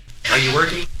Are you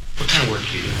working? What kind of work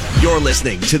do you do? You're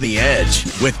listening to The Edge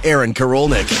with Aaron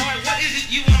Karolnik. What is it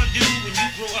you want to do when you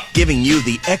grow up? Giving you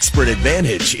the expert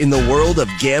advantage in the world of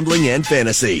gambling and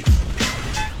fantasy.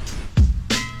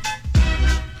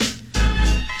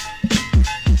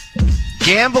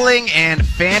 Gambling and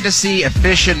fantasy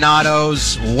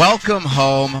aficionados, welcome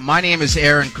home. My name is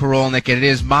Aaron Karolnik, and it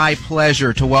is my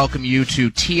pleasure to welcome you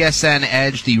to TSN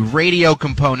Edge, the radio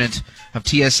component of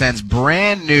TSN's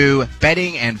brand new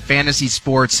betting and fantasy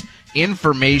sports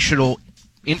information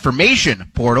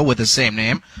portal with the same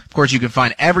name. Of course, you can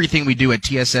find everything we do at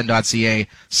tsn.ca/edge.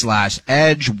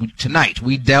 Tonight,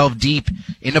 we delve deep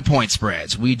into point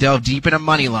spreads. We delve deep into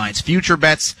money lines, future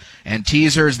bets, and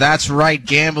teasers. That's right,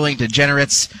 gambling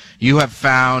degenerates. You have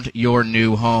found your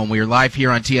new home. We are live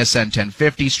here on TSN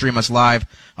 1050. Stream us live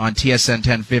on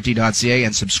tsn1050.ca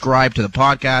and subscribe to the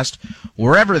podcast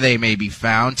wherever they may be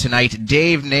found. Tonight,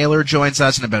 Dave Naylor joins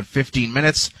us in about 15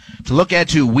 minutes to look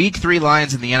at Week 3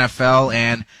 lines in the NFL,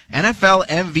 and NFL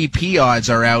MVP odds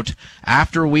are out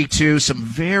after Week 2. Some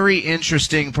very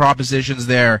interesting propositions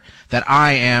there that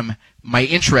my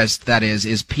interest, that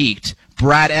is piqued.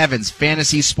 Brad Evans,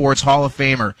 Fantasy Sports Hall of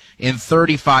Famer, in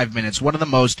 35 minutes. One of the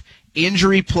most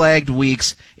injury-plagued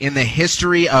weeks in the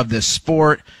history of the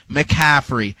sport.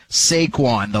 McCaffrey,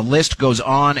 Saquon, the list goes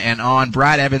on and on.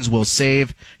 Brad Evans will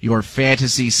save your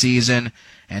fantasy season.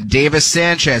 And Davis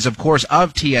Sanchez, of course,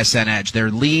 of TSN Edge, their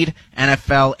lead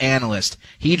NFL analyst.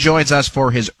 He joins us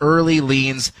for his early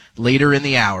leans later in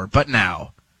the hour. But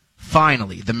now,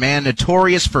 finally, the man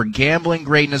notorious for gambling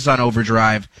greatness on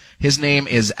Overdrive. His name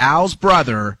is Al's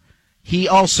brother. He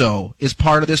also is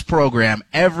part of this program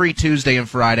every Tuesday and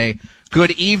Friday.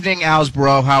 Good evening, Al's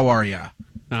bro. How are you?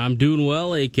 I'm doing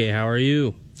well, AK. How are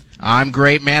you? I'm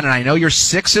great, man, and I know you're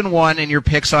 6-1 in your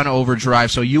picks on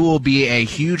Overdrive, so you will be a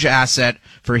huge asset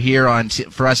for us here on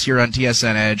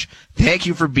TSN Edge. Thank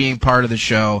you for being part of the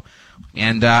show.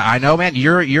 And I know, man,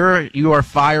 you are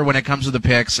fire when it comes to the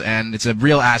picks, and it's a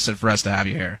real asset for us to have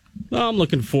you here. Well, I'm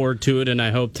looking forward to it, and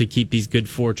I hope to keep these good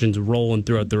fortunes rolling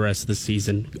throughout the rest of the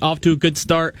season. Off to a good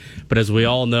start, but as we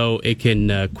all know, it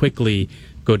can quickly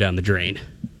go down the drain.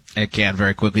 It can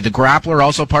very quickly. The Grappler,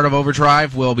 also part of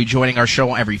Overdrive, will be joining our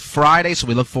show every Friday, so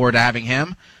we look forward to having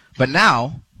him. But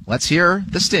now, let's hear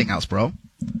the Sting House, bro.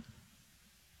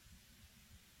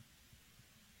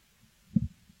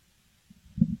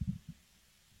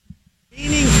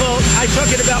 Meaningful. I talk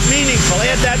it about meaningful.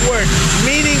 Add that word.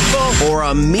 Meaningful. Or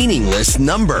a meaningless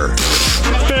number.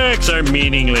 Picks are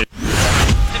meaningless.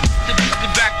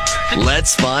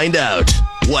 Let's find out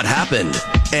what happened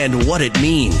and what it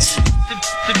means.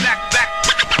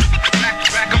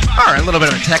 All right, a little bit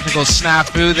of a technical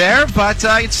snafu there, but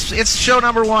it's show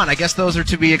number 1. I guess those are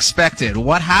to be expected.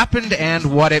 What happened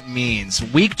and what it means.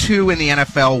 Week 2 in the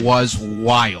NFL was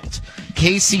wild.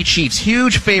 KC Chiefs,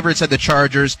 huge favorites at the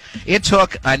Chargers. It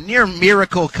took a near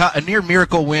miracle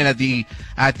win at the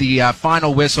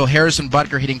final whistle. Harrison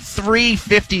Butker hitting 3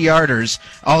 50-yarders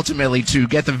ultimately to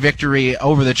get the victory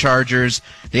over the Chargers.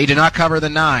 They did not cover the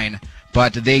 9,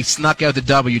 but they snuck out the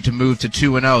W to move to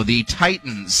 2-0. The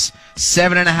Titans,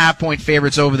 7.5-point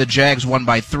favorites over the Jags, won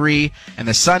by 3. And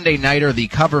the Sunday nighter, the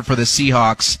cover for the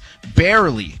Seahawks,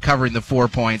 barely covering the 4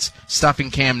 points, stuffing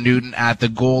Cam Newton at the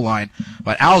goal line.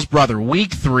 But Al's brother,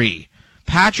 Week 3,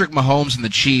 Patrick Mahomes and the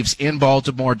Chiefs in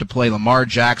Baltimore to play Lamar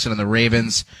Jackson and the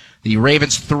Ravens. The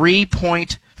Ravens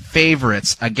 3-point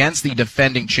favorites against the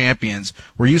defending champions.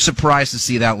 Were you surprised to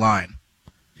see that line?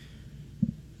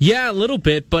 Yeah, a little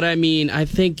bit, but I mean, I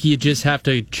think you just have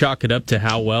to chalk it up to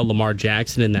how well Lamar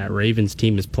Jackson and that Ravens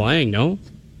team is playing, no?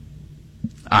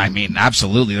 I mean,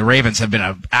 absolutely. The Ravens have been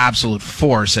an absolute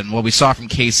force, and what we saw from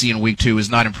KC in Week 2 is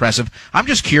not impressive. I'm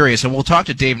just curious, and we'll talk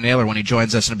to Dave Naylor when he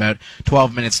joins us in about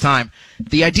 12 minutes' time.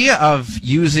 The idea of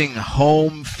using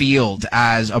home field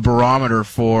as a barometer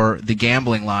for the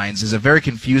gambling lines is a very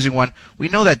confusing one. We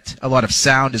know that a lot of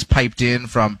sound is piped in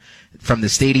from the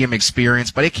stadium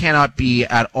experience, but it cannot be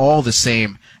at all the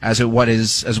same as what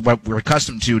we're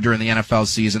accustomed to during the NFL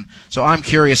season. So I'm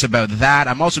curious about that.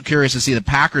 I'm also curious to see the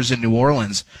Packers in New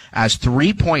Orleans as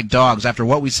 3-point dogs after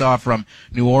what we saw from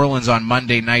New Orleans on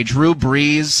Monday night. Drew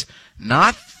Brees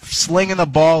not slinging the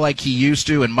ball like he used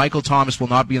to, and Michael Thomas will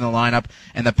not be in the lineup.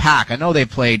 And the Pack, I know they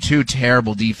played 2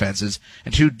 terrible defenses,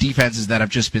 and 2 defenses that have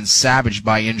just been savaged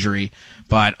by injury.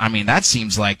 But, I mean, that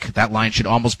seems like that line should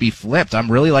almost be flipped.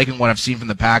 I'm really liking what I've seen from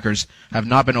the Packers. I've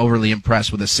not been overly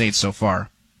impressed with the Saints so far.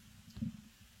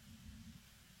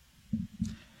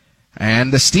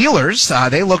 And the Steelers,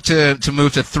 they look to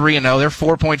move to 3-0. They're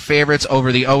 4-point favorites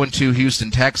over the 0-2 Houston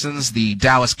Texans. The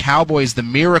Dallas Cowboys, the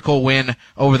miracle win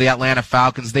over the Atlanta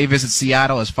Falcons. They visit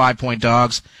Seattle as 5-point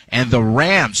dogs. And the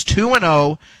Rams,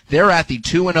 2-0. They're at the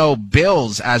 2-0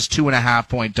 Bills as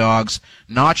 2.5-point dogs.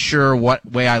 Not sure what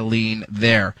way I lean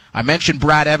there. I mentioned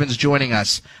Brad Evans joining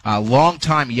us, a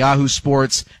longtime Yahoo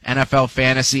Sports NFL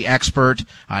fantasy expert.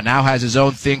 Now has his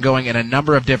own thing going in a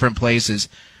number of different places.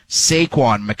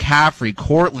 Saquon, McCaffrey,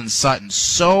 Courtland Sutton,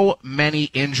 so many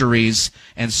injuries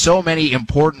and so many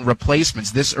important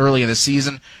replacements this early in the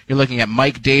season. You're looking at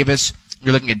Mike Davis,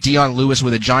 you're looking at Dion Lewis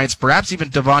with the Giants, perhaps even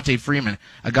Devontae Freeman,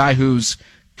 a guy who's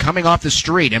coming off the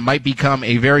street and might become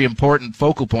a very important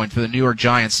focal point for the New York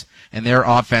Giants and their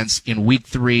offense in Week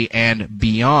 3 and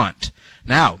beyond.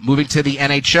 Now, moving to the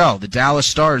NHL, the Dallas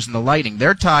Stars and the Lightning,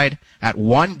 they're tied at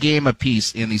 1 game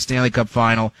apiece in the Stanley Cup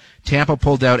Final. Tampa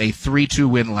pulled out a 3-2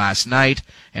 win last night,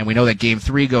 and we know that Game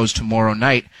 3 goes tomorrow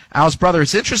night. Al's brother,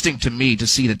 it's interesting to me to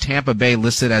see the Tampa Bay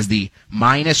listed as the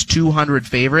minus 200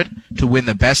 favorite to win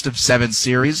the best-of-7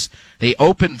 series. They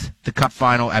opened the Cup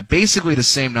Final at basically the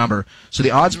same number, so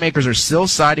the odds makers are still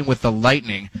siding with the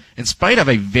Lightning in spite of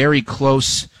a very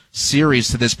close series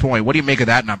to this point. What do you make of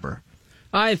that number?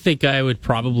 I think I would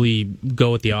probably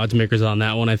go with the odds makers on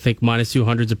that one. I think minus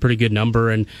 200 is a pretty good number,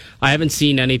 and I haven't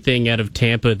seen anything out of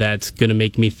Tampa that's going to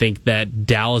make me think that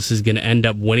Dallas is going to end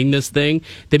up winning this thing.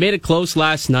 They made it close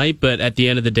last night, but at the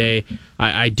end of the day,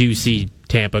 I do see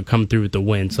Tampa come through with the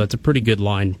win, so that's a pretty good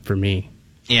line for me.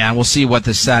 Yeah, and we'll see what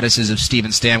the status is of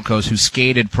Steven Stamkos, who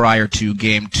skated prior to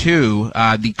Game 2.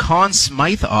 The Conn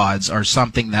Smythe odds are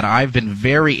something that I've been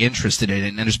very interested in,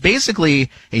 and there's basically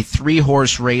a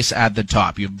 3-horse race at the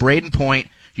top. You have Braden Point,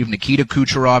 you have Nikita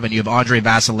Kucherov, and you have Andrei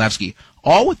Vasilevsky,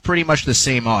 all with pretty much the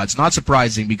same odds. Not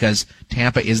surprising because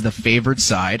Tampa is the favored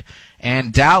side.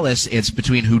 And Dallas, it's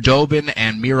between Hudobin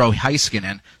and Miro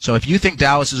Heiskanen. So if you think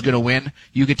Dallas is going to win,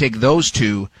 you could take those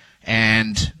two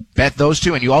and bet those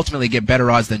two, and you ultimately get better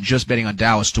odds than just betting on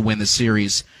Dallas to win the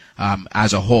series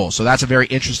as a whole. So that's a very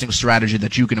interesting strategy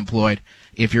that you can employ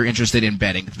if you're interested in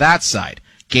betting that side.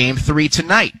 Game 3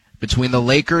 tonight between the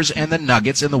Lakers and the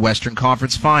Nuggets in the Western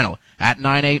Conference Final at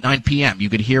 9 p.m. You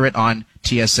could hear it on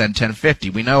TSN 1050.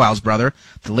 We know, Al's brother,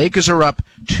 the Lakers are up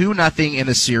 2-0 in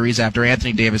the series after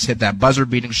Anthony Davis hit that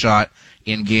buzzer-beating shot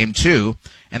in Game 2.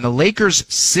 And the Lakers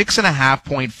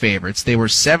 6.5-point favorites. They were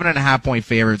 7.5-point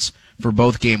favorites for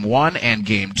both Game 1 and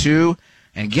Game 2.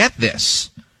 And get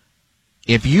this.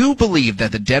 If you believe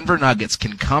that the Denver Nuggets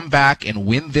can come back and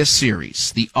win this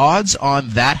series, the odds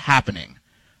on that happening,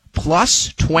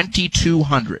 plus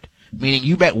 2,200, meaning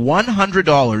you bet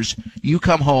 $100, you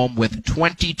come home with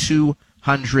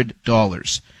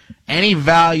 $2,200. Any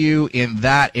value in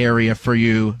that area for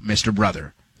you, Mr.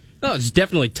 Brother? Oh, there's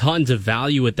definitely tons of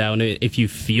value with that one. If you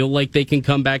feel like they can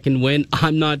come back and win,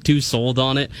 I'm not too sold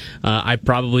on it. I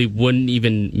probably wouldn't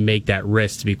even make that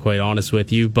risk, to be quite honest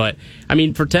with you. But, I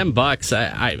mean, for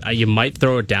 $10, you might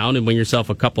throw it down and win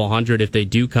yourself a couple hundred if they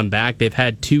do come back. They've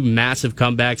had 2 massive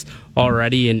comebacks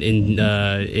already in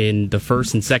the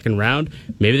first and second round.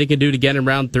 Maybe they can do it again in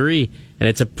round 3. And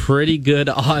it's a pretty good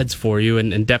odds for you,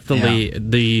 and definitely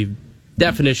the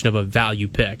definition of a value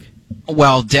pick.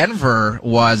 Well, Denver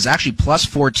was actually plus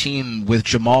 14 with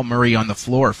Jamal Murray on the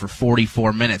floor for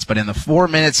 44 minutes. But in the 4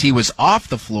 minutes he was off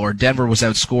the floor, Denver was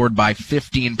outscored by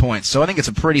 15 points. So I think it's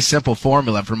a pretty simple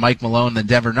formula for Mike Malone and the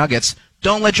Denver Nuggets.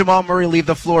 Don't let Jamal Murray leave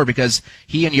the floor because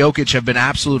he and Jokic have been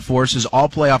absolute forces all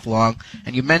playoff long.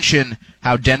 And you mentioned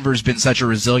how Denver's been such a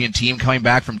resilient team coming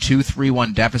back from 2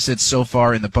 3-1 deficits so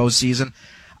far in the postseason.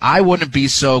 I wouldn't be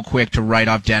so quick to write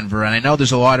off Denver. And I know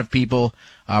there's a lot of people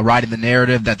riding the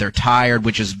narrative that they're tired,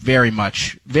 which is very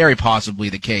possibly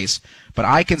the case. But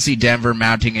I can see Denver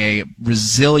mounting a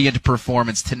resilient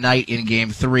performance tonight in Game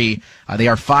 3. They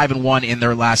are 5-1 in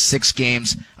their last 6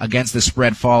 games against the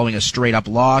spread following a straight-up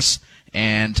loss.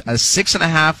 And a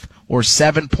 6.5 or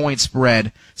 7-point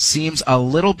spread seems a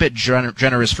little bit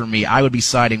generous for me. I would be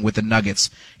siding with the Nuggets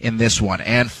in this one.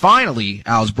 And finally,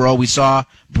 Alsbro, we saw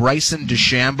Bryson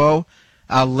DeChambeau,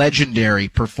 a legendary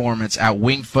performance at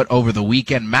Winged Foot over the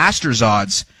weekend. Masters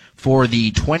odds for the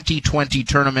 2020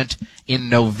 tournament in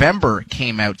November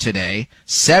came out today,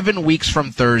 7 weeks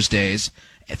from Thursday,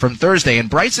 and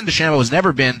Bryson DeChambeau has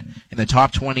never been in the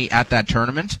top 20 at that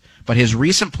tournament, but his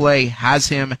recent play has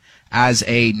him as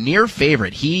a near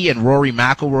favorite. He and Rory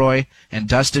McIlroy and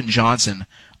Dustin Johnson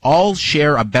all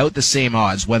share about the same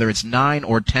odds, whether it's 9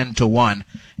 or 10-1.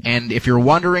 And if you're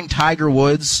wondering, Tiger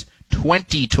Woods,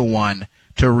 20-1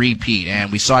 to repeat.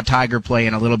 And we saw Tiger play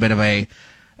in a little bit of a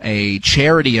a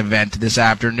charity event this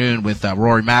afternoon with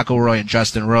Rory McIlroy and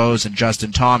Justin Rose and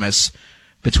Justin Thomas.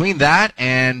 Between that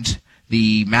and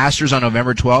the Masters on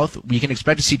November 12th, we can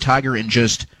expect to see Tiger in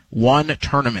just one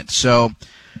tournament. So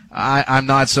I'm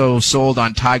not so sold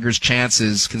on Tiger's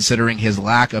chances considering his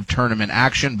lack of tournament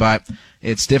action, but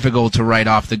it's difficult to write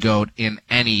off the GOAT in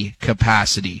any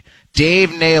capacity.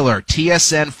 Dave Naylor,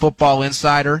 TSN Football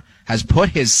Insider, has put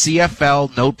his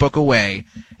CFL notebook away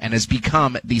and has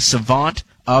become the savant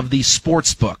of the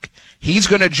sports book. He's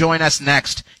going to join us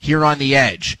next here on The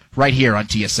Edge, right here on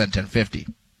TSN 1050.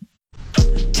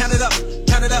 Count it up,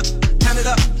 count it up, count it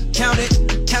up, count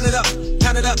it, count it up,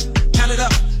 count it up, count it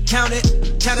up, count it,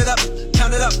 count it up,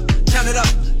 count it up, count it up,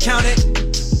 count it.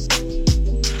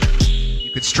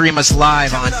 You can stream us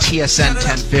live on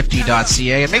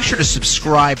tsn1050.ca and make sure to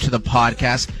subscribe to the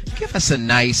podcast. Give us a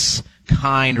nice,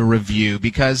 kind review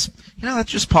because,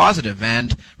 that's just positive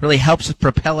and really helps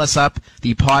propel us up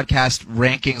the podcast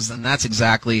rankings, and that's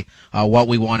exactly what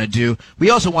we want to do. We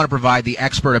also want to provide the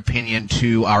expert opinion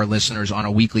to our listeners on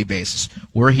a weekly basis.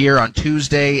 We're here on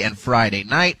Tuesday and Friday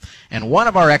night, and one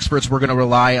of our experts we're going to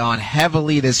rely on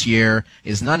heavily this year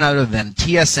is none other than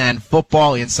TSN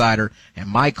Football Insider and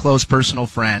my close personal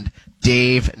friend,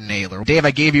 Dave Naylor. Dave,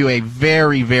 I gave you a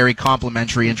very, very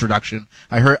complimentary introduction.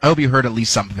 I hope you heard at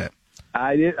least some of it.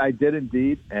 I did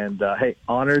indeed, and hey,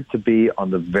 honored to be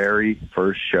on the very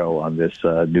first show on this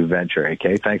new venture.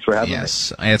 AK, thanks for having me.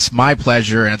 Yes, it's my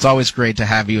pleasure, and it's always great to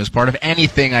have you as part of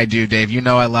anything I do, Dave. You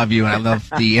know I love you, and I love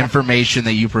the information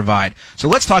that you provide. So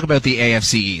let's talk about the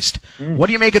AFC East. What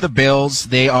do you make of the Bills?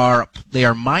 They are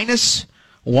minus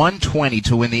 120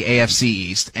 to win the AFC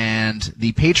East, and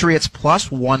the Patriots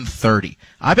plus 130.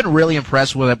 I've been really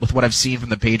impressed with what I've seen from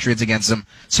the Patriots against some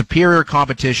superior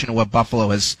competition to what Buffalo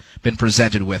has been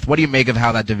presented with. What do you make of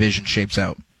how that division shapes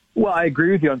out? Well, I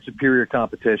agree with you on superior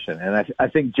competition, and I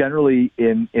think generally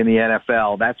in the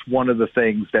NFL, that's one of the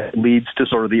things that leads to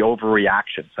sort of the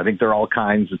overreactions. I think there are all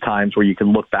kinds of times where you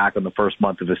can look back on the first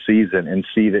month of the season and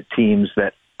see that teams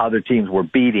that other teams were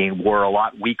beating were a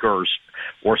lot weaker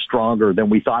or stronger than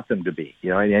we thought them to be,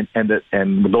 and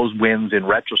those wins in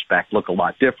retrospect look a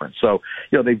lot different. So,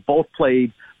 they both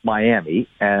played Miami,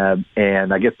 and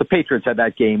I guess the Patriots had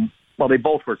that game. Well, they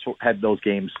both had those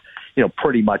games,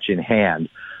 pretty much in hand.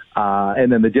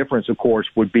 And then the difference, of course,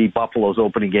 would be Buffalo's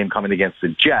opening game coming against the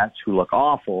Jets, who look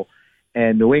awful,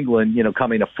 and New England,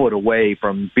 coming a foot away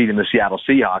from beating the Seattle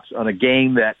Seahawks on a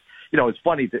game that, it's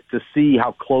funny to see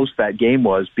how close that game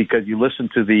was because you listen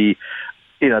to the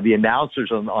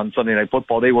announcers on Sunday Night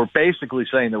Football. They were basically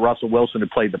saying that Russell Wilson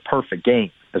had played the perfect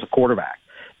game as a quarterback.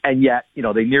 And yet,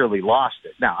 they nearly lost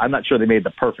it. Now, I'm not sure they made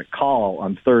the perfect call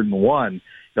on 3rd and 1,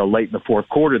 late in the fourth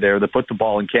quarter there that put the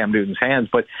ball in Cam Newton's hands.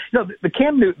 But, the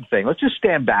Cam Newton thing, let's just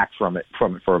stand back from it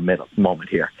for a moment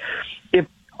here. If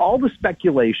all the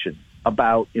speculation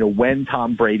about, when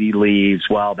Tom Brady leaves,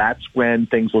 well, that's when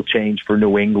things will change for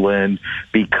New England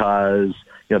because,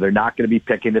 they're not going to be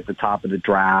picking at the top of the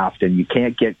draft and you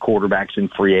can't get quarterbacks in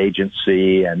free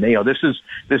agency. And, this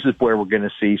is where we're going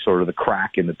to see sort of the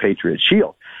crack in the Patriots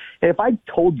shield. And if I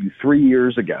told you 3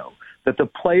 years ago that the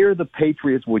player the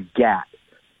Patriots would get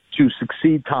to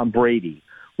succeed Tom Brady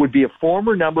would be a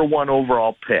former number 1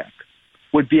 overall pick,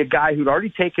 would be a guy who'd already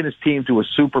taken his team to a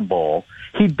Super Bowl,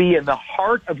 he'd be in the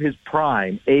heart of his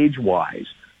prime age-wise,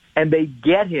 and they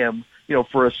get him,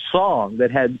 for a song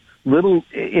that had little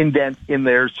indent in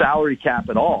their salary cap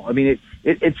at all. I mean,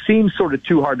 it seems sort of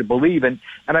too hard to believe. And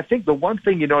I think the one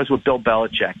thing you notice with Bill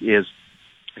Belichick is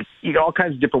all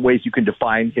kinds of different ways you can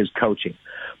define his coaching,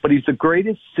 but he's the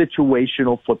greatest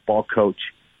situational football coach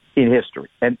in history,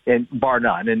 and bar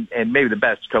none, and maybe the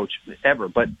best coach ever.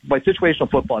 But by situational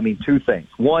football, I mean two things.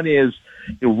 One is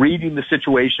reading the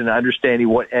situation and understanding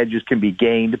what edges can be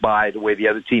gained by the way the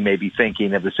other team may be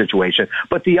thinking of the situation.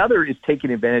 But the other is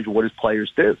taking advantage of what his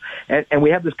players do. And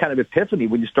we have this kind of epiphany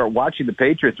when you start watching the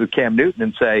Patriots with Cam Newton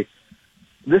and say,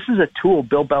 this is a tool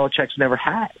Bill Belichick's never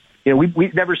had.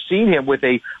 We've never seen him with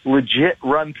a legit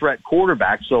run threat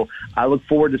quarterback. So I look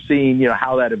forward to seeing,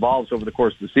 how that evolves over the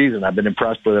course of the season. I've been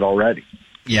impressed with it already.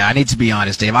 Yeah, I need to be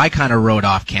honest, Dave. I kind of wrote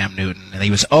off Cam Newton. He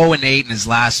was 0-8 in his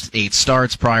last 8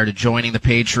 starts prior to joining the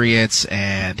Patriots,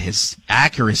 and his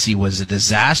accuracy was a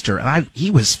disaster. And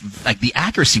the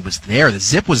accuracy was there. The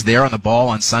zip was there on the ball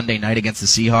on Sunday night against the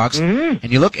Seahawks. Mm-hmm.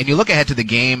 And you look ahead to the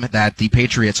game that the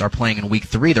Patriots are playing in Week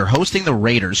 3. They're hosting the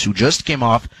Raiders, who just came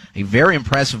off a very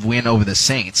impressive win over the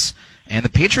Saints. And the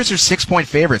Patriots are 6-point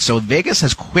favorites. So Vegas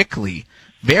has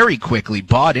very quickly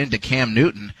bought into Cam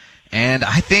Newton. And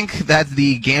I think that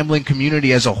the gambling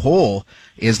community as a whole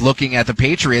is looking at the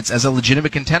Patriots as a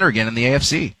legitimate contender again in the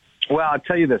AFC. Well, I'll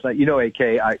tell you this. AK,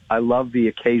 I love the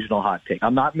occasional hot take.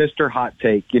 I'm not Mr. Hot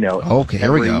Take, Okay,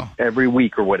 here we go. Every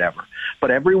week or whatever. But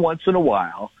every once in a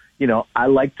while, I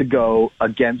like to go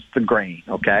against the grain,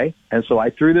 okay? And so I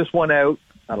threw this one out.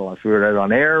 I don't know if I threw it out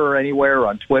on air or anywhere or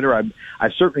on Twitter.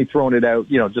 I've certainly thrown it out,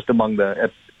 just among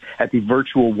at the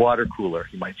virtual water cooler,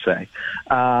 you might say.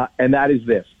 And that is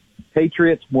this.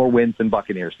 Patriots more wins than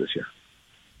Buccaneers this year.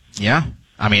 Yeah.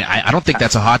 I mean, I don't think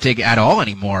that's a hot take at all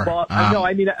anymore. Well, no,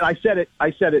 I mean, I said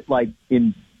it like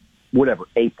in whatever,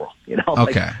 April,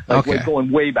 Okay. Like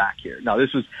going way back here. No,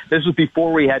 this was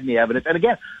before we had any evidence. And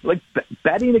again, like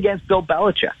betting against Bill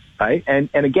Belichick, right? And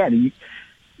again,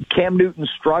 Cam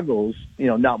Newton's struggles,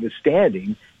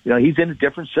 notwithstanding, he's in a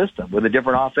different system with a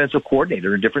different offensive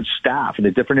coordinator, a different staff, and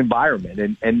a different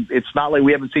environment. And it's not like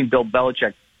we haven't seen Bill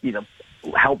Belichick,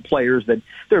 help players that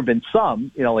there have been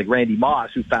some, like Randy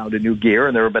Moss who found a new gear,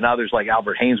 and there have been others like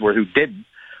Albert Hainsworth who didn't.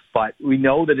 But we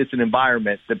know that it's an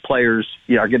environment that players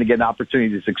are going to get an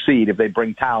opportunity to succeed if they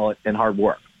bring talent and hard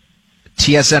work.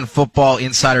 TSN football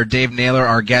insider Dave Naylor,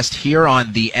 our guest here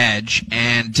on The Edge.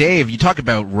 And Dave, you talk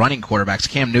about running quarterbacks.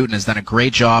 Cam Newton has done a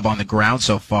great job on the ground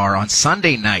so far. On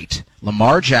Sunday night,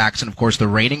 Lamar Jackson, of course, the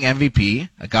reigning MVP,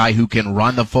 a guy who can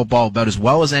run the football about as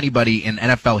well as anybody in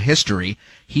NFL history,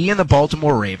 he and the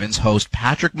Baltimore Ravens host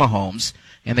Patrick Mahomes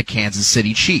and the Kansas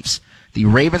City Chiefs. The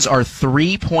Ravens are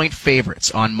 3-point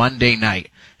favorites on Monday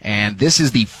night, and this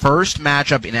is the first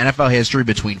matchup in NFL history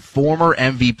between former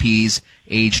MVPs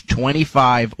aged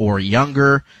 25 or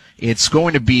younger. It's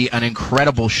going to be an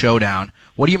incredible showdown.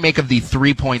 What do you make of the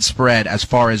 3-point spread as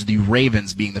far as the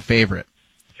Ravens being the favorite?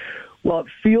 Well, it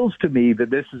feels to me that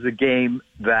this is a game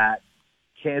that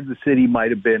Kansas City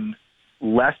might have been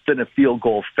less than a field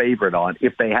goal favorite on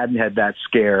if they hadn't had that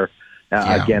scare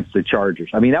against the Chargers.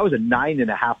 I mean, that was a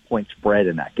 9.5-point spread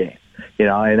in that game,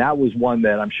 and that was one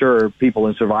that I'm sure people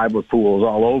in survivor pools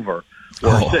all over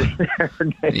were sitting there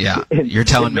you're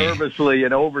telling me nervously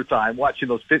in overtime watching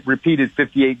those repeated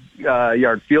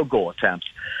 58-yard field goal attempts.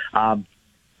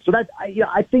 So that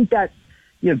I think that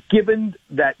given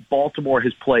that Baltimore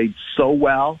has played so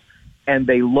well and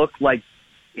they look like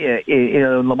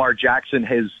Lamar Jackson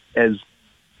has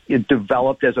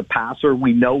developed as a passer.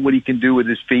 We know what he can do with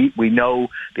his feet. We know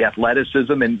the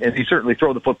athleticism, and he certainly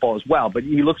throw the football as well. But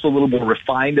he looks a little more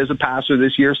refined as a passer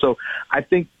this year. So I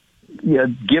think,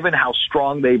 given how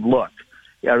strong they've looked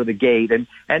out of the gate, and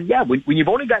when you've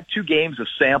only got 2 games of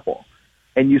sample,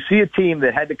 and you see a team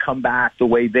that had to come back the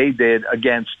way they did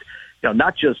against,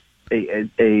 not just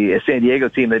a San Diego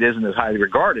team that isn't as highly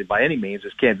regarded by any means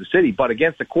as Kansas City, but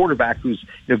against a quarterback who's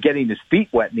getting his feet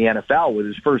wet in the NFL with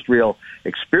his first real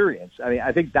experience. I mean,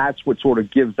 I think that's what sort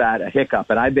of gives that a hiccup,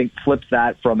 and I think flips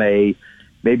that from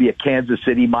maybe a Kansas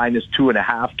City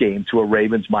 -2.5 game to a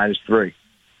Ravens -3.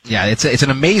 Yeah, it's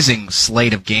an amazing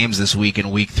slate of games this week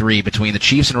in Week 3 between the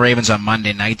Chiefs and Ravens on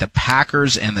Monday night. The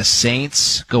Packers and the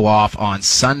Saints go off on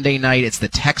Sunday night. It's the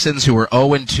Texans who are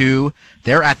 0-2.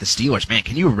 They're at the Steelers. Man,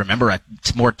 can you remember a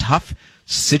more tough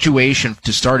situation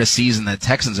to start a season that the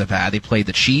Texans have had? They played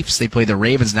the Chiefs, they played the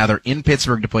Ravens, now they're in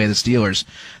Pittsburgh to play the Steelers.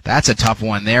 That's a tough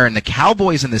one there. And the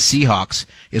Cowboys and the Seahawks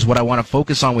is what I want to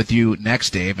focus on with you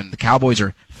next, Dave. And the Cowboys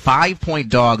are 5-point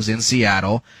dogs in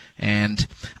Seattle. And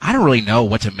I don't really know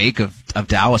what to make of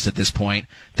Dallas at this point.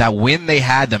 That win they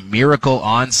had, the miracle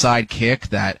onside kick,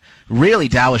 that really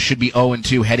Dallas should be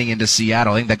 0-2 heading into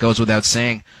Seattle. I think that goes without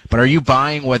saying. But are you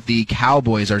buying what the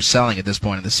Cowboys are selling at this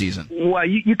point in the season? Well,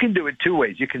 you can do it 2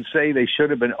 ways. You can say they should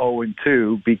have been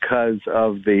 0-2 because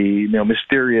of the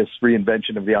mysterious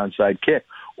reinvention of the onside kick.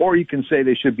 Or you can say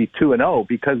they should be 2-0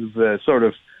 because of the sort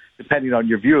of, depending on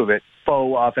your view of it,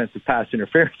 faux offensive pass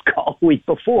interference call the week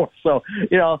before. So,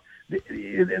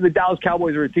 the Dallas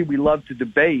Cowboys are a team we love to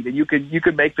debate, and you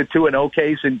could make the 2-0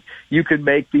 case, and you could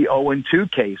make the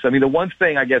 0-2 case. I mean, the one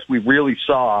thing I guess we really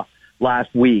saw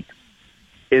last week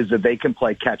is that they can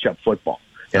play catch-up football.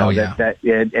 That's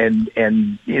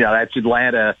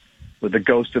Atlanta with the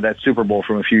ghost of that Super Bowl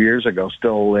from a few years ago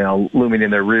still looming in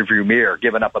their rearview mirror,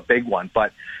 giving up a big one.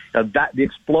 But the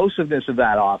explosiveness of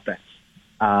that offense.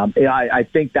 I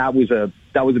think that was a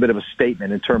bit of a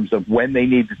statement in terms of when they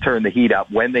need to turn the heat up,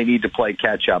 when they need to play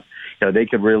catch up. They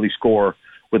can really score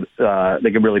with.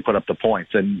 They can really put up the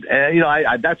points, and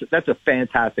that's a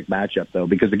fantastic matchup though,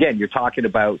 because again, you're talking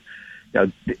about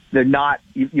they're not.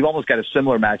 You've almost got a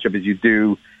similar matchup as you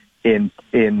do in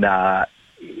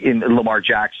Lamar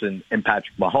Jackson and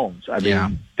Patrick Mahomes. I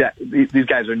mean, these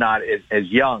guys are not as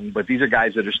young, but these are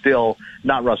guys that are still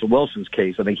not Russell Wilson's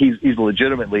case. I think he's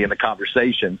legitimately in the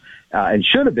conversation and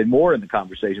should have been more in the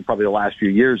conversation probably the last few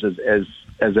years as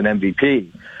an MVP.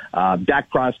 Dak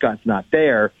Prescott's not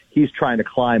there. he's trying to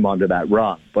climb onto that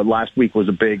rung. But last week was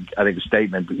a big, I think,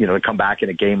 statement, to come back in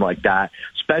a game like that,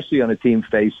 especially on a team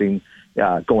facing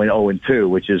going 0-2,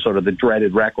 which is sort of the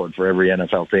dreaded record for every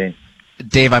NFL team.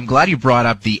 Dave, I'm glad you brought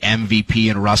up the MVP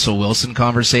and Russell Wilson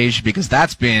conversation, because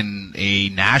that's been a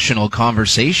national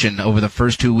conversation over the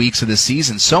first 2 weeks of the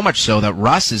season, so much so that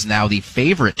Russ is now the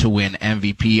favorite to win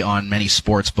MVP on many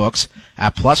sports books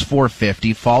at plus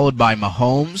 450, followed by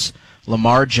Mahomes,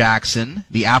 Lamar Jackson,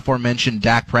 the aforementioned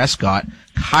Dak Prescott,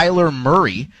 Kyler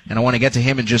Murray, and I want to get to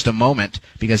him in just a moment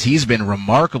because he's been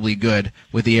remarkably good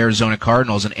with the Arizona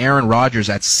Cardinals, and Aaron Rodgers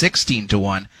at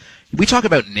 16-1. We talk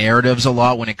about narratives a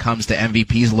lot when it comes to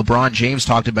MVPs. LeBron James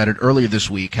talked about it earlier this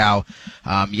week, how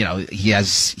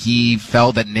he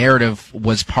felt that narrative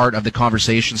was part of the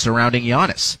conversation surrounding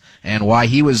Giannis and why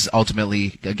he was ultimately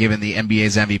given the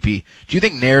NBA's MVP. Do you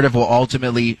think narrative will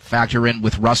ultimately factor in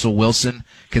with Russell Wilson,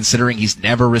 considering he's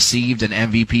never received an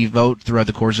MVP vote throughout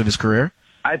the course of his career?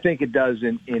 I think it does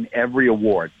in every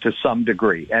award to some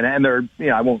degree. And there,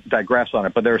 I won't digress on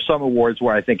it, but there are some awards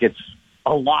where I think it's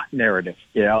a lot narrative,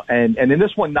 and in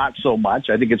this one, not so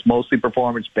much. I think it's mostly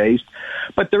performance-based,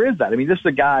 but there is that. I mean, this is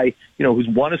a guy, who's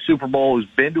won a Super Bowl, who's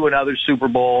been to another Super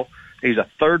Bowl. He's a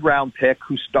third-round pick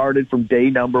who started from day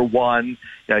number one.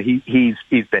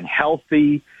 He's been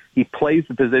healthy. He plays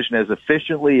the position as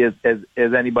efficiently as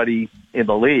anybody in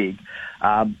the league.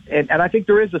 And I think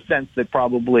there is a sense that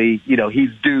probably,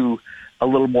 he's due a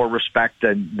little more respect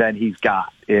than he's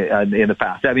got in the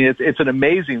past. I mean, it's an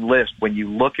amazing list when you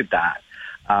look at that.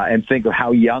 And think of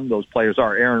how young those players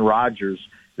are. Aaron Rodgers,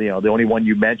 the only one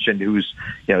you mentioned who's,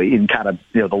 in kind of,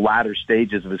 the latter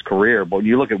stages of his career. But when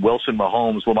you look at Wilson,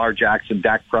 Mahomes, Lamar Jackson,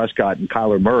 Dak Prescott, and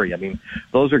Kyler Murray, I mean,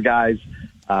 those are guys,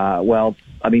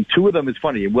 two of them is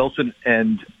funny. Wilson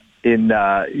and in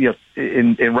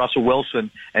Russell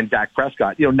Wilson and Dak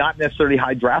Prescott, not necessarily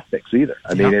high draft picks either.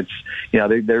 I mean, it's,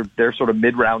 they're sort of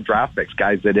mid-round draft picks,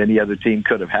 guys that any other team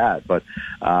could have had. But,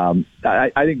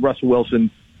 I think Russell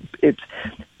Wilson, it's,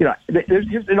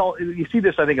 you see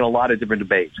this, I think, in a lot of different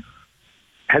debates.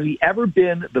 Has he ever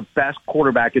been the best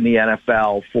quarterback in the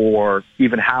NFL for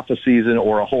even half a season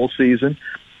or a whole season?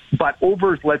 But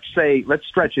over, let's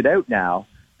stretch it out now.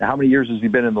 How many years has he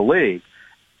been in the league?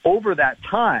 Over that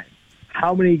time,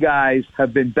 how many guys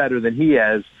have been better than he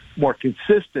has, more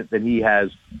consistent than he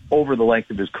has over the length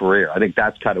of his career? I think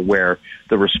that's kind of where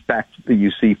the respect that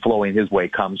you see flowing his way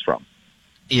comes from.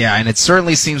 Yeah, and it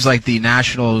certainly seems like the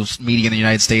national media in the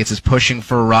United States is pushing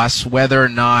for Russ. Whether or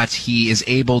not he is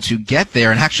able to get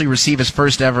there and actually receive his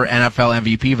first ever NFL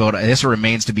MVP vote, this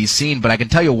remains to be seen. But I can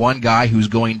tell you one guy who's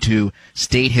going to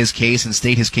state his case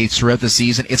throughout the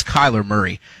season. It's Kyler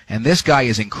Murray. And this guy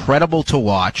is incredible to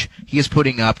watch. He is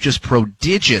putting up just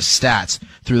prodigious stats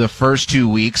through the first 2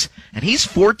 weeks, and he's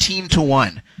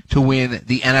 14-1. To win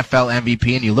the NFL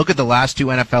MVP. And you look at the last two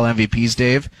NFL MVPs,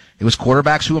 Dave, it was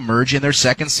quarterbacks who emerged in their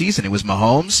second season. It was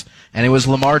Mahomes and it was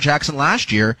Lamar Jackson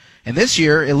last year. And this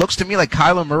year, it looks to me like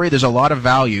Kyler Murray, there's a lot of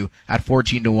value at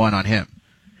 14-1 on him.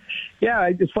 Yeah,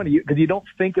 it's funny because you don't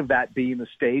think of that being the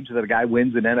stage that a guy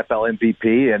wins an NFL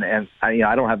MVP. And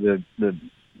I don't have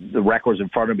the records in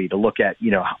front of me to look at,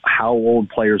 how old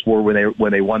players were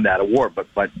when they won that award.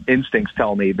 But instincts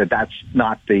tell me that that's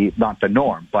not the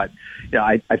norm. But,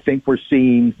 I think we're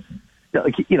seeing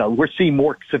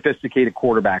more sophisticated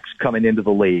quarterbacks coming into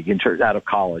the league out of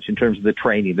college in terms of the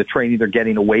training they're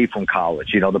getting away from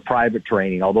college, the private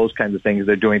training, all those kinds of things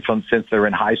they're doing since they're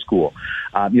in high school.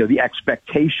 The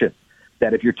expectation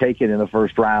that if you're taken in the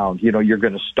first round, you're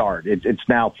going to start. It's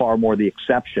now far more the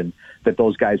exception that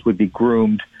those guys would be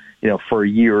groomed, for a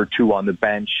year or two on the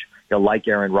bench, like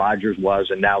Aaron Rodgers was,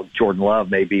 and now Jordan Love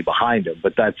may be behind him,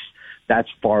 but that's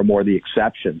far more the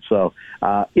exception. So,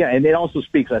 and it also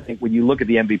speaks, I think, when you look at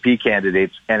the MVP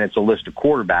candidates and it's a list of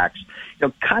quarterbacks,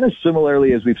 kind of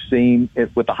similarly as we've seen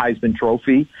it with the Heisman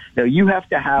Trophy, you have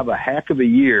to have a heck of a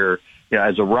year,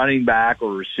 as a running back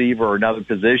or receiver or another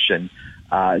position,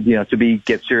 to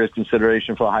get serious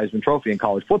consideration for the Heisman Trophy in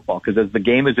college football. Because as the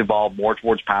game has evolved more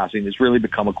towards passing, it's really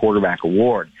become a quarterback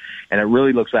award. And it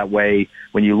really looks that way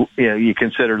when you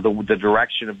consider the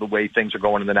direction of the way things are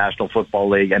going in the National Football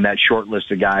League and that short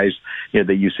list of guys,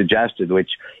 that you suggested, which,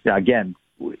 again,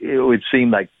 it would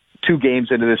seem like 2 games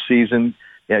into this season,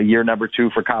 year number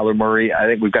 2 for Kyler Murray. I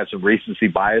think we've got some recency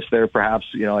bias there, perhaps,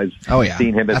 as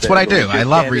seeing him. That's what I do. I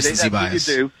love recency bias.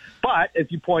 You do. But as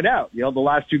you point out, the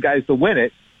last 2 guys to win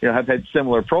it, have had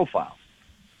similar profiles.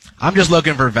 I'm just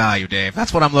looking for value, Dave.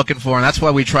 That's what I'm looking for, and that's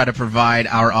why we try to provide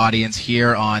our audience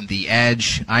here on The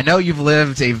Edge. I know you've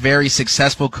lived a very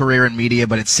successful career in media,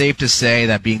 but it's safe to say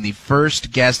that being the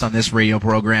first guest on this radio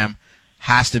program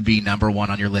has to be number one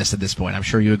on your list at this point. I'm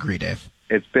sure you agree, Dave.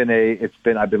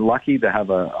 I've been lucky to have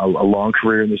a long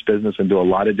career in this business and do a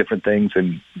lot of different things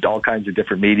and all kinds of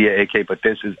different media, AK, but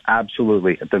this is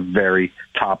absolutely at the very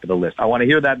top of the list. I want to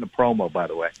hear that in the promo, by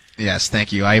the way. Yes,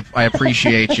 thank you. I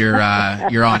appreciate your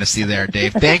honesty there,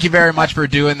 Dave. Thank you very much for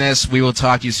doing this. We will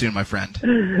talk to you soon, my friend.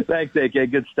 Thanks, AK.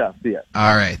 Good stuff. See ya.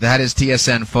 All right, that is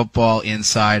TSN football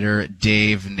insider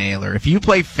Dave Naylor. If you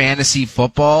play fantasy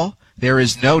football, there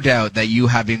is no doubt that you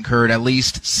have incurred at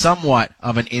least somewhat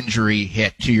of an injury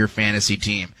hit to your fantasy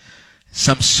team.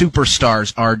 Some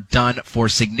superstars are done for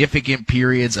significant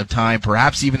periods of time,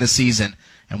 perhaps even the season,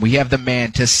 and we have the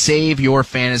man to save your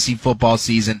fantasy football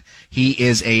season. He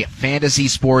is a Fantasy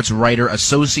Sports Writer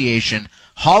Association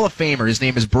Hall of Famer. His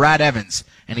name is Brad Evans,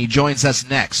 and he joins us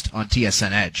next on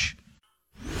TSN Edge.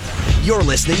 You're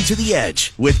listening to The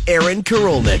Edge with Aaron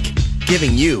Karolnik,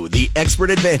 giving you the expert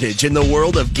advantage in the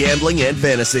world of gambling and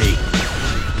fantasy.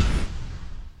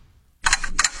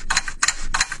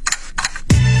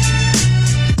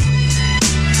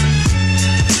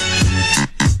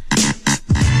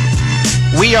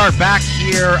 We are back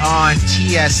here on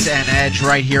TSN Edge,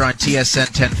 right here on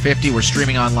TSN 1050. We're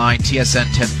streaming online,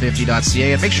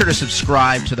 tsn1050.ca, and make sure to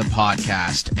subscribe to the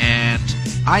podcast. And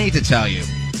I need to tell you,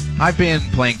 I've been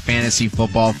playing fantasy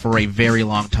football for a very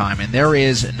long time, and there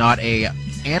is not a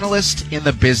analyst in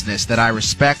the business that I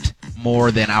respect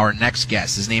more than our next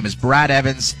guest. His name is Brad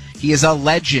Evans. He is a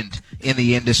legend in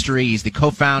the industry. He's the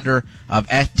co-founder of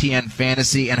FTN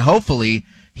Fantasy, and hopefully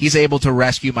he's able to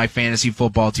rescue my fantasy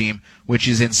football team, which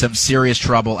is in some serious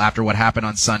trouble after what happened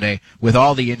on Sunday with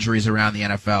all the injuries around the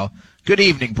NFL. Good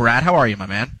evening, Brad. How are you, my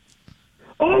man?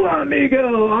 Hola,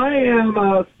 amigo. I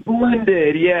am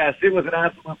splendid. Yes, it was an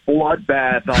absolute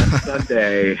bloodbath on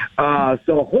Sunday.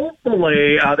 So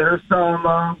hopefully there's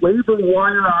some waiver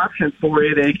wire options for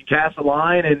you. They can cast a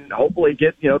line and hopefully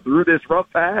get through this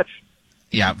rough patch.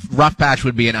 Yeah, rough patch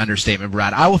would be an understatement,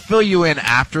 Brad. I will fill you in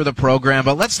after the program,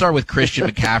 but let's start with Christian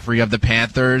McCaffrey of the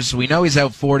Panthers. We know he's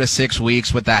out 4 to 6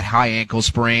 weeks with that high ankle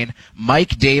sprain.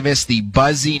 Mike Davis, the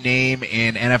buzzy name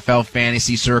in NFL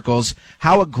fantasy circles.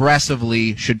 How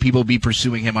aggressively should people be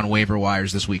pursuing him on waiver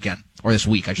wires this weekend? Or this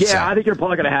week, I should say. Yeah, I think you're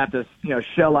probably going to have to,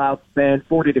 shell out, spend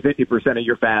 40 to 50% of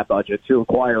your fab budget to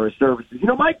acquire his services.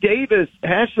 Mike Davis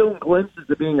has shown glimpses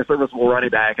of being a serviceable running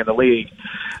back in the league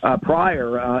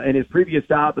prior. In his previous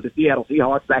stop with the Seattle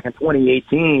Seahawks back in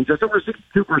 2018, just over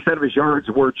 62% of his yards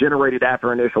were generated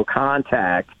after initial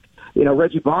contact.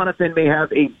 Reggie Bonathan may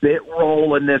have a bit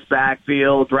role in this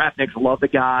backfield. Draftniks love the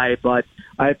guy, but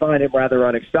I find him rather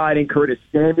unexciting. Curtis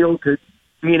Samuel could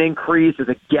be an increase as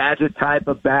a gadget type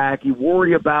of back. You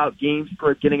worry about game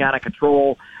script getting out of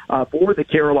control for the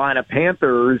Carolina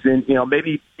Panthers, and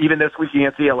maybe even this week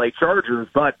against the LA Chargers.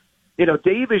 But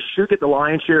Davis should get the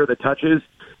lion's share of the touches.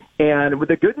 And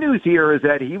the good news here is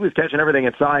that he was catching everything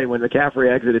inside when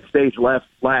McCaffrey exited stage left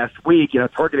last week.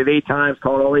 Targeted 8 times,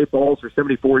 caught all 8 balls for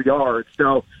 74 yards.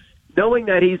 So knowing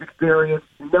that he's experienced,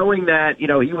 knowing that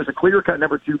he was a clear-cut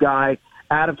number 2 guy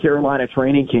out of Carolina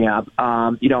training camp,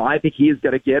 I think he is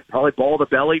going to get probably ball to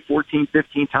belly 14,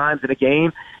 15 times in a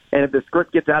game. And if the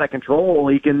script gets out of control,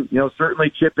 he can, certainly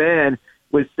chip in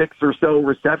with 6 or so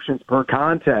receptions per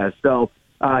contest. So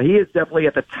he is definitely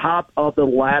at the top of the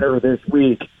ladder this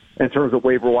week in terms of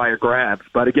waiver wire grabs.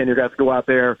 But again, you're going to have to go out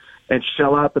there and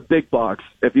shell out the big bucks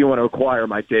if you want to acquire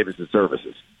Mike Davis'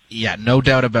 services. Yeah, no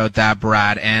doubt about that,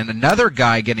 Brad. And another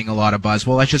guy getting a lot of buzz,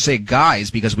 well, I should say guys,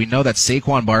 because we know that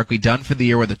Saquon Barkley done for the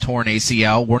year with a torn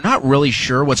ACL. We're not really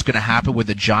sure what's going to happen with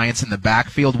the Giants in the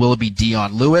backfield. Will it be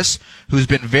Dion Lewis, who's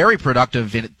been very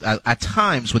productive at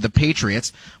times with the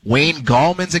Patriots? Wayne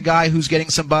Gallman's a guy who's getting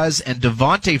some buzz. And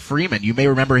Devontae Freeman, you may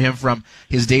remember him from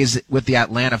his days with the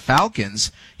Atlanta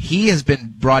Falcons. He has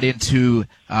been brought in to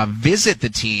visit the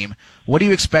team. What do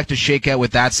you expect to shake out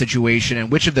with that situation,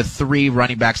 and which of the 3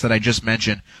 running backs that I just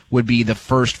mentioned would be the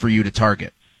first for you to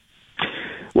target?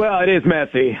 Well, it is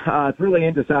messy. It's really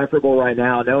indecipherable right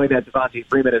now, knowing that Devontae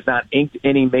Freeman has not inked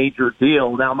any major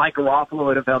deal. Now, Mike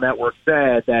Garofalo at NFL Network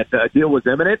said that a deal was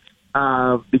imminent,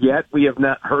 yet we have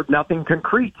not heard nothing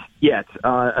concrete yet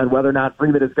on whether or not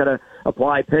Freeman is going to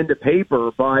apply pen to paper.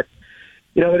 But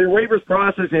the waivers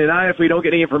processing tonight, if we don't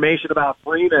get any information about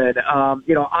Freeman,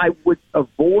 I would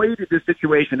avoid this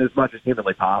situation as much as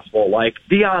humanly possible. Like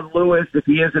Dion Lewis, if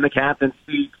he is in the captain's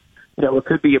seat, it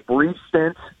could be a brief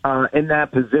stint in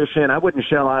that position. I wouldn't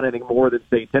shell out anything more than,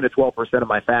 say, 10 to 12% of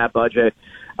my fab budget.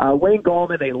 Wayne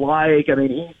Gallman, they like. I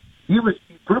mean, he's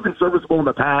proven serviceable in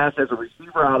the past as a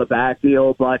receiver out of the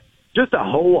backfield, but just a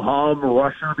ho-hum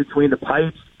rusher between the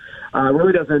pipes.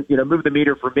 Really doesn't, move the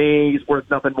meter for me. He's worth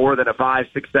nothing more than a $5,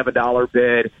 $6, $7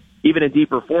 bid. even in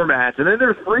deeper formats. And then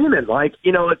there's Freeman. Like,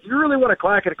 you know, if you really want to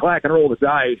clack and roll the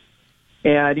dice,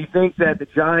 and you think that the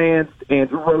Giants and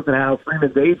Drew Rosenhaus,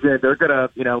 Freeman's agent, they're going to,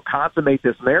 you know, consummate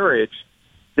this marriage,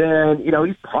 then, you know,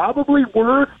 he's probably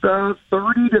worth 30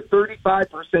 to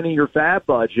 35% of your fab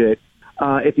budget.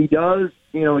 If he does,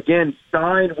 you know, again,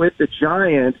 sign with the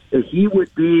Giants, he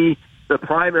would be the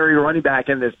primary running back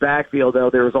in this backfield,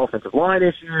 though there was offensive line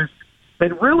issues.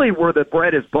 And really where the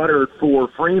bread is buttered for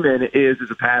Freeman is as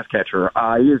a pass catcher.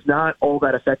 He is not all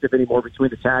that effective anymore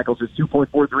between the tackles. It's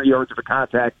 2.43 yards of a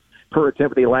contact per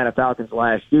attempt with the Atlanta Falcons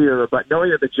last year. But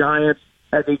knowing that the Giants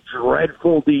have a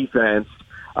dreadful defense,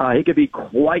 he could be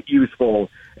quite useful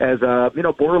as a, you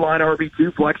know, borderline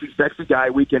RB2 flexy sexy guy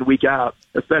week in, week out,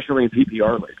 especially in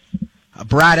PPR leagues.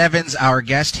 Brad Evans, our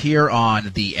guest here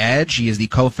on The Edge. He is the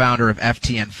co-founder of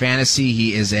FTN Fantasy.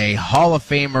 He is a Hall of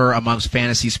Famer amongst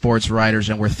fantasy sports writers,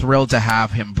 and we're thrilled to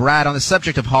have him. Brad, on the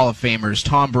subject of Hall of Famers,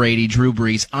 Tom Brady, Drew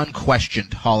Brees,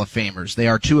 unquestioned Hall of Famers. They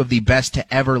are two of the best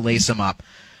to ever lace them up.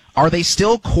 Are they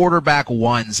still quarterback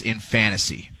ones in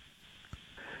fantasy?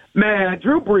 Man,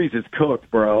 Drew Brees is cooked,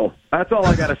 bro. That's all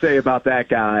I got to say about that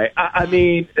guy. I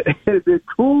mean, the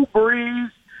cool Brees,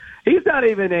 he's not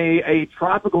even a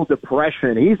tropical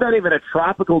depression. He's not even a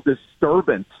tropical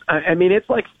disturbance. I mean, it's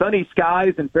like sunny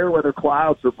skies and fair weather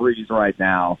clouds for Brees right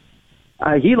now.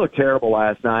 He looked terrible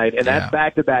last night, and that's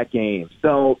back-to-back games.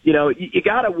 So, you know, you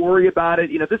got to worry about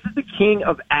it. You know, this is the king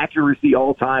of accuracy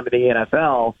all time in the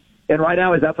NFL. And right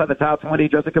now he's outside the top 20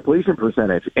 just a completion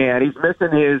percentage. And he's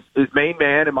missing his main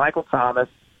man and Michael Thomas,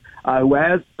 who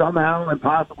has somehow and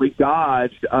possibly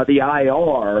dodged the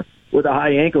IR with a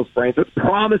high ankle sprain. So it's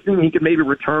promising he could maybe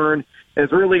return as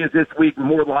early as this week,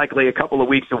 more likely a couple of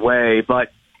weeks away. But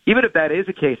even if that is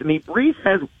the case, I mean, Brees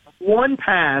has one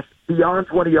pass beyond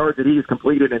 20 yards that he has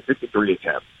completed in 63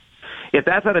 attempts. If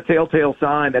that's not a telltale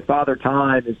sign that Father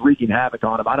Time is wreaking havoc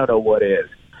on him, I don't know what is.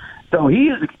 So he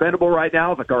is expendable right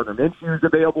now. If a Gardner Minshew is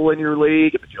available in your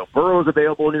league, if a Joe Burrow is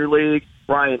available in your league,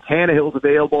 Ryan Tannehill is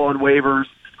available on waivers,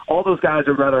 all those guys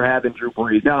would rather have than Drew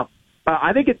Brees. Now,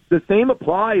 I think the same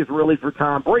applies really for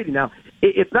Tom Brady. Now,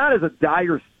 it's not as a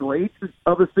dire straits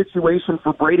of a situation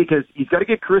for Brady because he's got to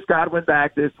get Chris Godwin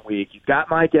back this week. He's got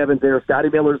Mike Evans there. Scotty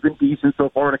Miller's been decent so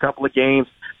far in a couple of games.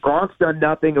 Gronk's done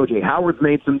nothing. O.J. Howard's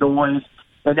made some noise.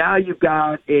 And now you've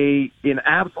got an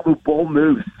absolute bull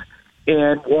moose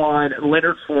and one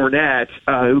Leonard Fournette,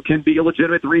 who can be a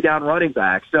legitimate three-down running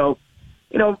back. So,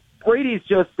 you know, Brady's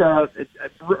just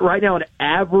right now an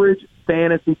average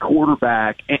fantasy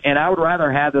quarterback, and I would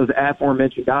rather have those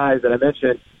aforementioned guys that I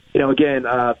mentioned. You know, again,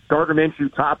 Gardner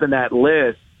Minshew topping that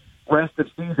list rest of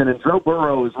season, and Joe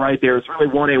Burrow is right there. It's really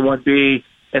 1A, 1B,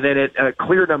 and then at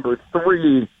clear number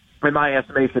 3, in my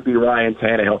estimation, be Ryan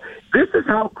Tannehill. This is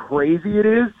how crazy it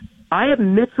is. I have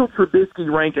Mitchell Trubisky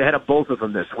ranked ahead of both of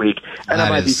them this week, and I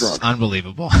might be drunk.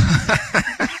 Unbelievable.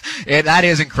 That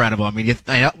is incredible. I mean,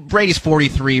 Brady's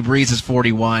 43, Brees is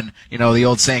 41. You know, the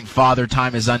old saying, Father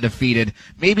Time is undefeated.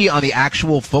 Maybe on the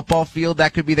actual football field,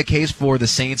 that could be the case for the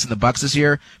Saints and the Bucks this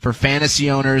year. For fantasy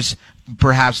owners,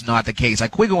 perhaps not the case. I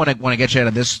quickly want to get you out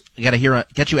of this. Get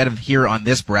you out of here on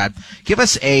this, Brad. Give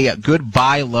us a good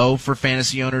buy low for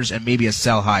fantasy owners and maybe a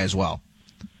sell high as well.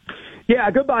 Yeah,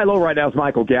 a good buy low right now is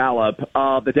Michael Gallup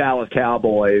of the Dallas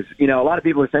Cowboys. You know, a lot of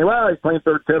people are saying, well, he's playing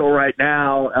third fiddle right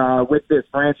now with this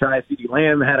franchise. CeeDee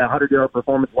Lamb had a 100-yard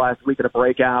performance last week in a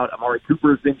breakout. Amari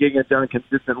Cooper's been getting it done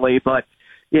consistently. But,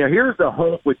 you know, here's the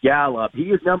hope with Gallup. He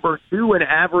is number 2 in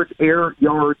average air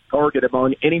yards target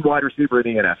among any wide receiver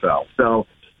in the NFL. So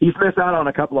he's missed out on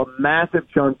a couple of massive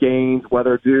chunk gains,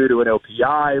 whether due to an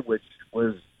OPI, which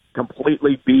was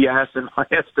completely BS in my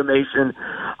estimation,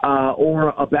 or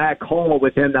a bad call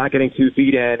with him not getting 2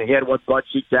 feet in. He had one butt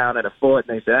cheek down and a foot,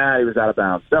 and they said, he was out of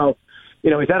bounds. So, you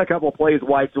know, he's had a couple of plays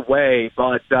wiped away,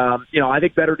 but, you know, I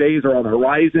think better days are on the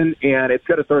horizon, and it's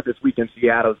going to start this week in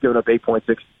Seattle. It's giving up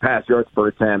 8.6 pass yards per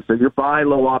attempt. So your buy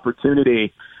low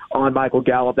opportunity on Michael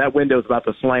Gallup, that window's about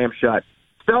to slam shut.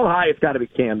 Still high, it's got to be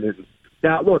Cam Newton.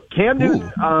 Now, look, Cam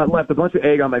Newton left a bunch of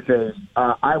egg on my face.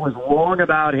 I was wrong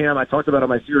about him. I talked about it on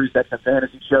my Sirius XM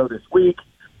Fantasy show this week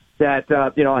that,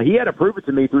 you know, he had to prove it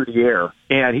to me through the air,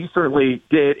 and he certainly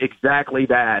did exactly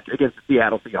that against the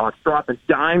Seattle Seahawks, dropping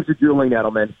dimes to Julian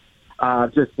Edelman,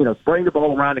 just, you know, spraying the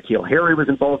ball around. N'Keal Harry was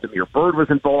involved. Amir Byrd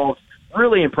was involved.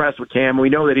 Really impressed with Cam.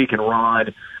 We know that he can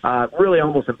run. Really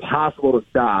almost impossible to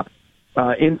stop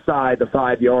inside the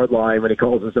 5-yard line when he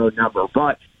calls his own number.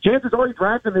 But chances are you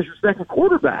draft him as your second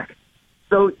quarterback.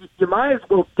 So you might as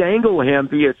well dangle him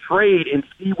via trade and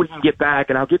see what you can get back.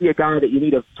 And I'll give you a guy that you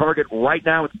need to target right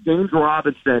now. It's James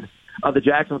Robinson of the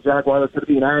Jacksonville Jaguars. That's going to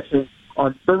be in action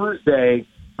on Thursday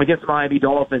against the Miami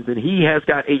Dolphins, and he has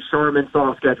got a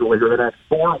Sherman-style schedule here the next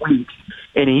 4 weeks,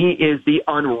 and he is the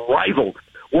unrivaled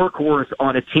workhorse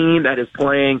on a team that is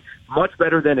playing much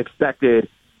better than expected.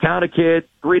 Talented kid,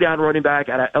 3-down running back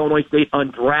out of Illinois State,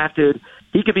 undrafted.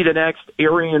 He could be the next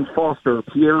Arian Foster,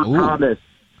 Pierre Thomas,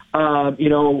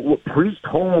 Priest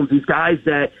Holmes, these guys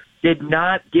that did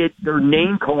not get their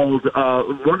name called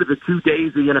one of the 2 days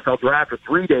of the NFL draft, or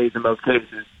 3 days in most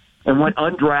cases, and went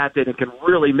undrafted and can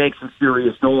really make some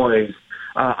serious noise.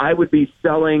 I would be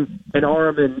selling an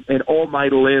arm and all my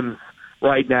limbs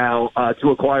right now to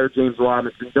acquire James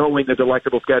Robinson, knowing the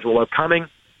delectable schedule upcoming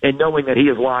and knowing that he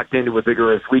is locked into a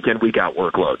vigorous week-in, week-out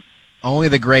workload. Only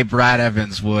the great Brad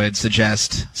Evans would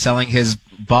suggest selling his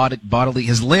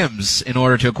his limbs in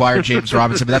order to acquire James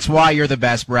Robinson. But that's why you're the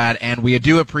best, Brad, and we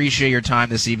do appreciate your time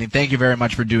this evening. Thank you very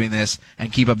much for doing this,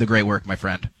 and keep up the great work, my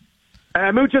friend.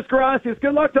 Muchas gracias.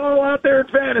 Good luck to all out there in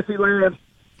fantasy land.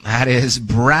 That is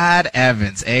Brad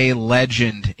Evans, a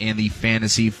legend in the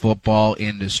fantasy football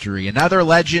industry. Another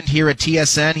legend here at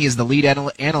TSN. He is the lead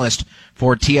analyst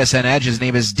for TSN Edge. His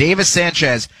name is Davis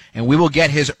Sanchez, and we will get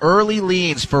his early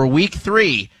leans for Week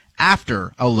 3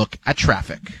 after a look at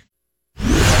traffic.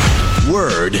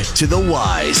 Word to the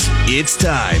wise. It's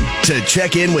time to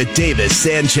check in with Davis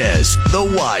Sanchez,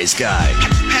 the wise guy.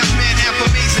 Half man, half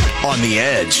amazing. On the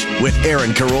Edge with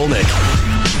Aaron Karolnik.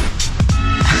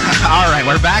 All right,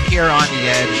 we're back here on the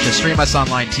Edge. To stream us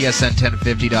online,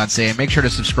 tsn1050.ca. Make sure to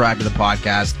subscribe to the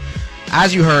podcast.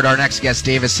 As you heard, our next guest,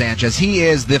 Davis Sanchez, he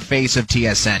is the face of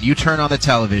TSN. You turn on the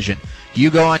television, you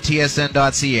go on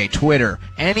tsn.ca, Twitter,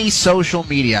 any social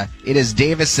media, it is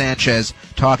Davis Sanchez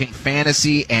talking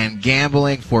fantasy and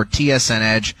gambling for TSN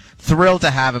Edge. Thrilled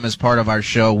to have him as part of our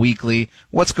show weekly.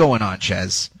 What's going on,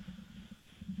 Ches?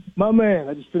 My man,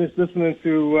 I just finished listening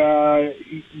to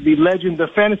the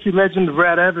fantasy legend,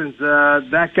 Brad Evans.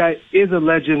 That guy is a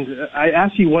legend. I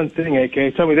ask you one thing,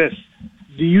 AK. Tell me this.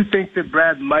 Do you think that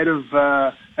Brad might have,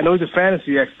 I know he's a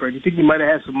fantasy expert, do you think he might have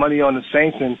had some money on the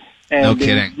Saints and no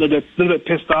kidding. A little bit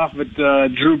pissed off at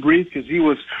Drew Brees because he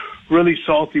was really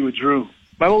salty with Drew?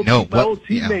 My old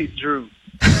teammate, Drew.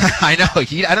 I know.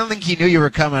 I don't think he knew you were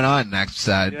coming on next,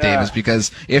 Davis, because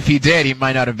if he did, he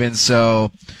might not have been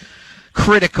so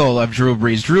critical of Drew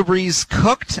Brees. Drew Brees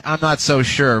cooked? I'm not so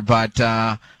sure, but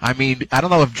I don't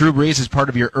know if Drew Brees is part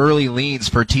of your early leans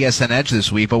for TSN Edge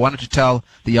this week, but why don't you tell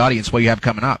the audience what you have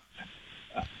coming up?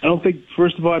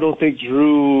 First of all, I don't think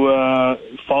Drew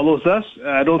follows us.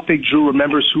 I don't think Drew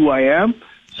remembers who I am.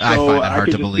 So I find that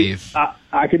hard to believe.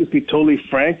 I could just be totally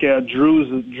frank. Drew's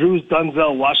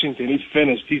Denzel Washington. He's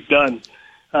finished. He's done.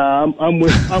 I'm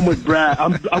with Brad.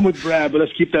 I'm with Brad, but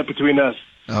let's keep that between us.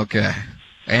 Okay.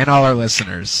 And all our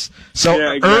listeners. So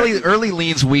yeah, exactly. early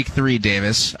leans Week 3,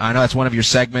 Davis. I know that's one of your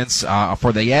segments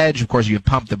for the Edge. Of course, you have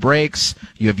Pump the Brakes.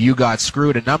 You have You Got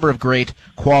Screwed. A number of great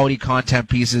quality content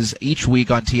pieces each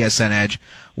week on TSN Edge.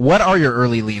 What are your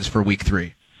early leans for Week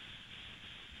 3?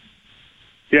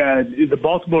 Yeah, the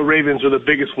Baltimore Ravens are the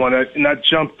biggest one, and that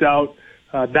jumped out.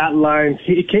 That line,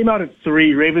 it came out at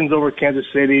 3. Ravens over Kansas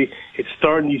City. It's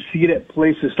starting. You see it at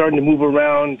places starting to move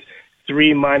around.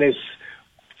 3 minus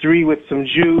 3 with some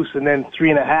juice, and then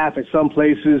 3.5 at some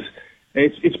places.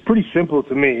 It's pretty simple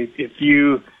to me. If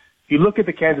you look at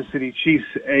the Kansas City Chiefs,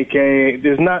 AK,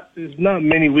 there's not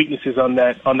many weaknesses on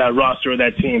that roster of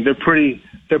that team. They're pretty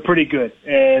good,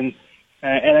 and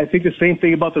I think the same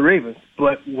thing about the Ravens.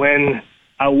 But when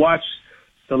I watch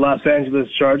the Los Angeles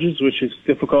Chargers, which is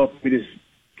difficult for me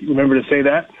to remember to say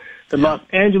that, the Los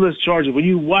Angeles Chargers, when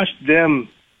you watch them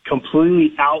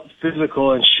completely out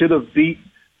physical and should have beat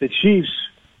the Chiefs.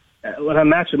 When I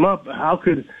match them up, how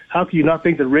could you not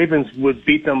think the Ravens would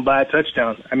beat them by a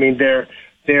touchdown? I mean, they're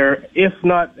if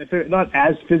they're not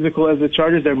as physical as the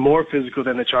Chargers, they're more physical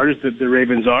than the Chargers. The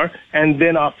Ravens are, and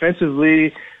then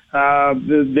offensively,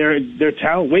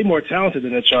 they're way more talented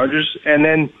than the Chargers. And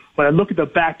then when I look at the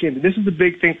back end, this is the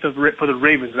big thing for the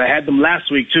Ravens, and I had them last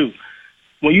week too.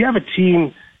 When you have a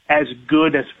team as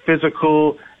good, as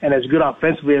physical, and as good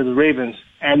offensively as the Ravens,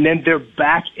 and then their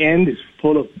back end is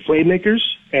full of playmakers,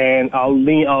 and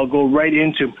I'll go right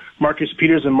into Marcus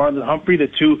Peters and Marlon Humphrey, the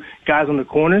 2 guys on the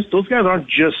corners. Those guys aren't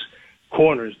just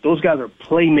corners. Those guys are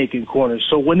playmaking corners.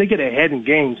 So when they get ahead in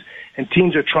games and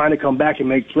teams are trying to come back and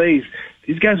make plays,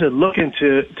 these guys are looking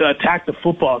to attack the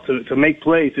football, to make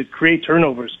plays, to create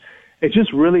turnovers. It's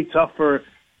just really tough for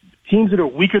teams that are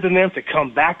weaker than them to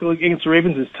come back against the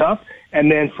Ravens is tough.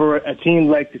 And then for a team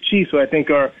like the Chiefs, who I think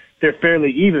they're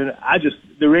fairly even.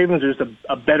 The Ravens are just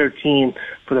a better team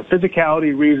for the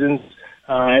physicality reasons,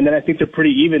 and then I think they're pretty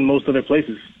even most other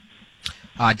places.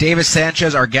 Davis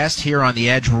Sanchez, our guest here on The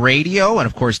Edge Radio, and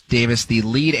of course, Davis, the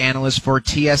lead analyst for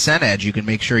TSN Edge. You can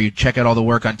make sure you check out all the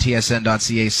work on tsn.ca/edge.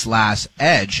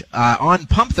 On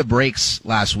Pump the Brakes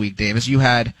last week, Davis, you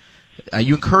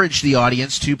encouraged the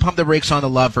audience to pump the brakes on the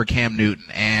love for Cam Newton,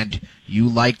 and you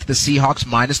liked the Seahawks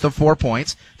minus the 4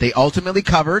 points. They ultimately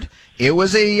covered. It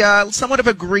was a somewhat of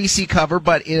a greasy cover,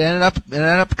 but it ended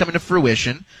up coming to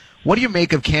fruition. What do you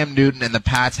make of Cam Newton and the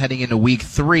Pats heading into Week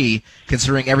 3,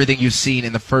 considering everything you've seen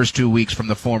in the first 2 weeks from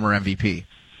the former MVP?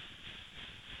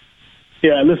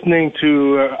 Yeah, listening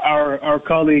to our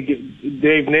colleague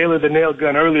Dave Naylor, the nail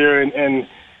gun earlier, and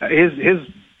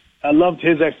I loved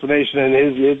his explanation and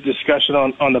his discussion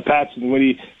on the Pats, and when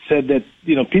he said that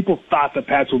people thought the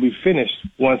Pats would be finished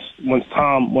once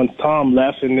Tom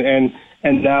left, and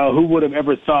now who would have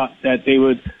ever thought that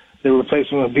their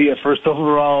replacement would be a first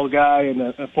overall guy and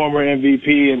a former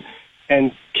MVP,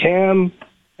 and Cam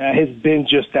has been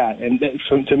just that. And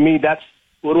to me, that's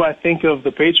what do I think of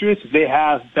the Patriots? They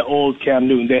have the old Cam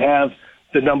Newton. They have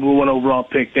the number 1 overall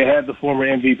pick. They have the former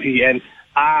MVP. And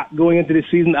going into this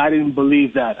season, I didn't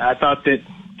believe that. I thought that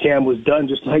Cam was done,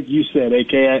 just like you said,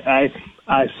 AK.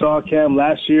 I saw Cam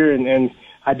last year, and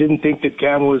I didn't think that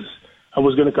Cam was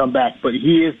going to come back. But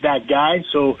he is that guy.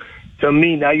 So to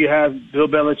me, now you have Bill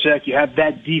Belichick, you have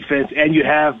that defense, and you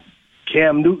have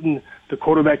Cam Newton, the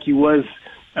quarterback he was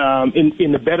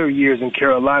in the better years in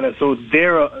Carolina. So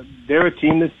they're a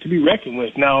team that's to be reckoned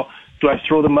with. Now, do I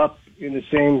throw them up in the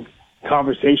same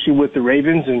conversation with the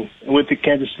Ravens and with the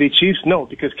Kansas City Chiefs? No,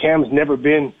 because Cam's never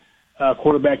been a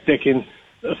quarterback that can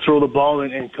throw the ball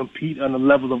and compete on the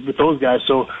level with those guys.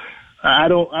 So I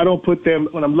don't put them,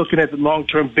 when I'm looking at the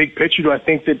long-term big picture, do I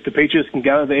think that the Patriots can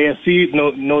get out of the AFC?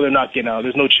 No, they're not getting out.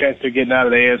 There's no chance they're getting out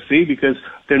of the AFC because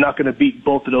they're not going to beat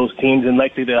both of those teams, and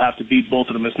likely they'll have to beat both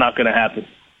of them. It's not going to happen.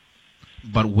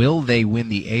 But will they win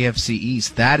the AFC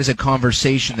East? That is a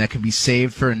conversation that can be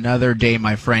saved for another day,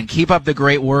 my friend. Keep up the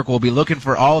great work. We'll be looking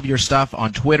for all of your stuff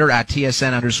on Twitter at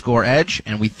TSN_Edge,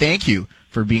 and we thank you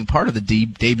for being part of the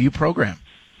debut program.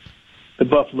 The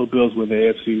Buffalo Bills win the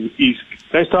AFC East.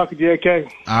 Nice talking to you, AK.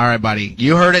 All right, buddy.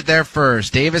 You heard it there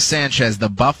first. Davis Sanchez, the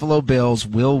Buffalo Bills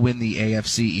will win the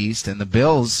AFC East, and the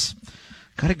Bills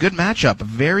got a good matchup, a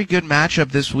very good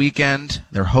matchup this weekend.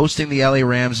 They're hosting the LA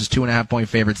Rams as 2.5-point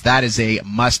favorites. That is a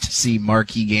must-see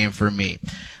marquee game for me.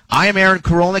 I am Aaron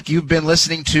Karolnik. You've been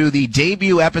listening to the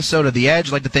debut episode of The Edge.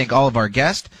 I'd like to thank all of our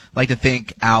guests. I'd like to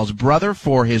thank Al's brother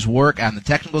for his work on the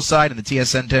technical side in the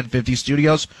TSN 1050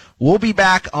 studios. We'll be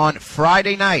back on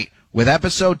Friday night with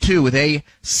episode 2 with a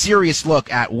serious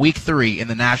look at Week 3 in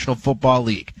the National Football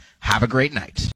League. Have a great night.